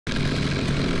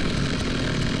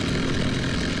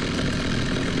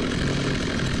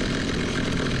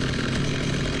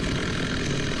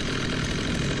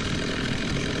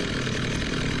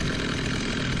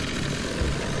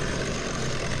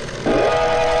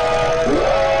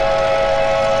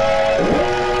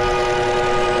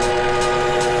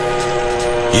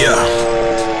Yeah.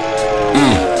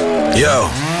 Yo.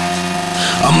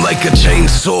 I'm like a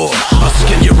chainsaw, I'll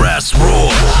skin your ass raw,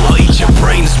 I'll eat your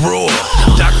brains raw.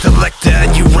 Dr. Lecter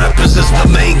and you rappers is the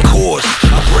main course.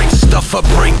 I break stuff, I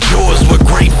break jaws with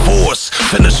great force.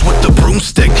 Finish with the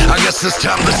broomstick, I guess it's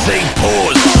time to say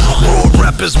pause. Raw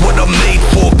rap is what I'm made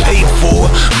for, paid for.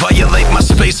 Violate my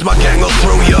space, my gang will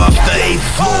throw you off the 8th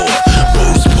floor.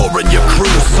 Booze pouring your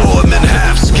crew, saw him in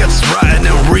half. Skits riding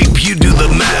and Reap, you do the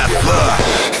math.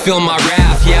 Feel my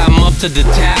wrath, yeah, I'm up to the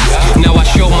task. Now I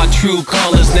show my true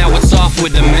colors, now it's off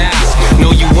with the mask.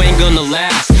 No, you ain't gonna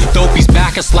last. Dopey's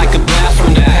back, it's like a blast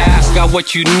from the past. Got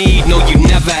what you need, no, you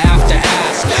never have to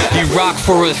ask. You rock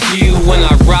for a few when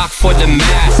I rock for the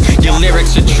mass. Your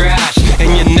lyrics are trash,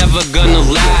 and you're never gonna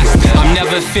last. I'm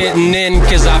never fitting in,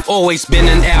 cause I've always been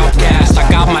an outcast. I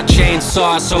got my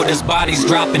chainsaw, so this body's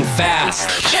dropping fast.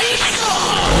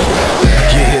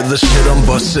 You hear the shit I'm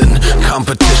bustin',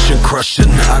 competition crushing.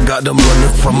 I got them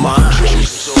running from my.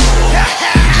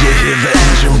 You hear the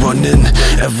engine running,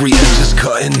 every edge is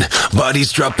cutting,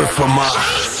 bodies dropping from my.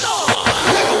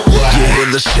 You hear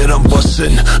the shit I'm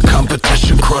bustin',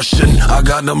 competition crushing. I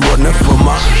got them running from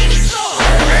my.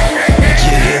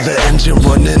 You hear the engine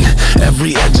running,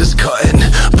 every edge is cutting,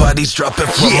 bodies dropping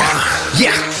from my.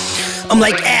 Yeah. I'm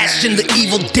like Ash in the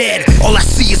Evil Dead, all I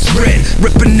see is red.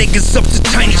 Ripping niggas up to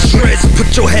tiny shreds.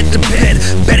 Put your head to bed,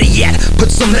 better yet,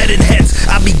 put some lead in heads.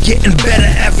 I be getting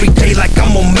better every day like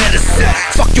I'm on medicine.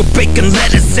 Fuck your bacon,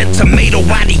 lettuce, and tomato,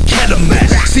 I need ketamine.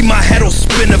 See my head'll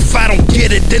spin if I don't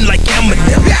get it, then like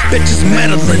Eminem. Bitches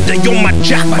meddling, they on my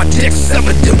jock, my dick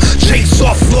severed them.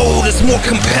 Chainsaw flow, there's more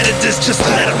competitors, just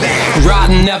let them in.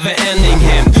 Rotten, never ending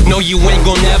him, no you ain't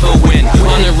gon' never win.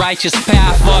 On the righteous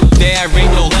path up there,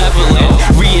 ain't no leveling.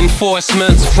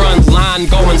 Reinforcements, front line,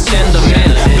 go and send them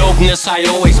in. Dopeness I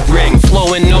always bring,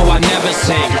 flowing no I never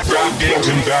sing.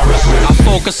 I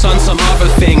focus on some other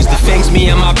things, the things me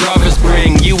and my brothers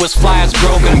bring. You as fly as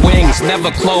broken wings, never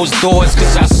close doors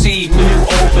cause I see new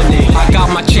openings. I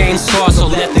got my chainsaw, so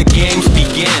let the games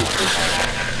begin.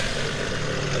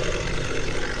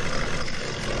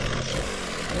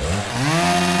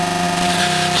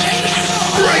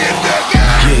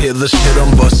 You hear the shit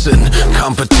I'm bustin',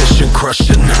 competition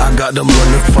crushing. I got them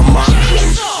running from my.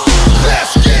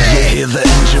 You hear the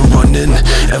engine running,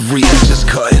 every edge is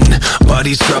cutting,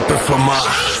 bodies dropping from my.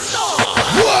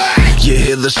 You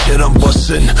hear the shit I'm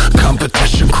bustin',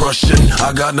 competition crushing.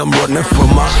 I got them running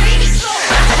from my.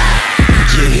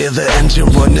 You hear the engine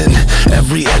running,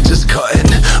 every edge is cutting,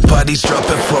 bodies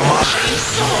dropping from my.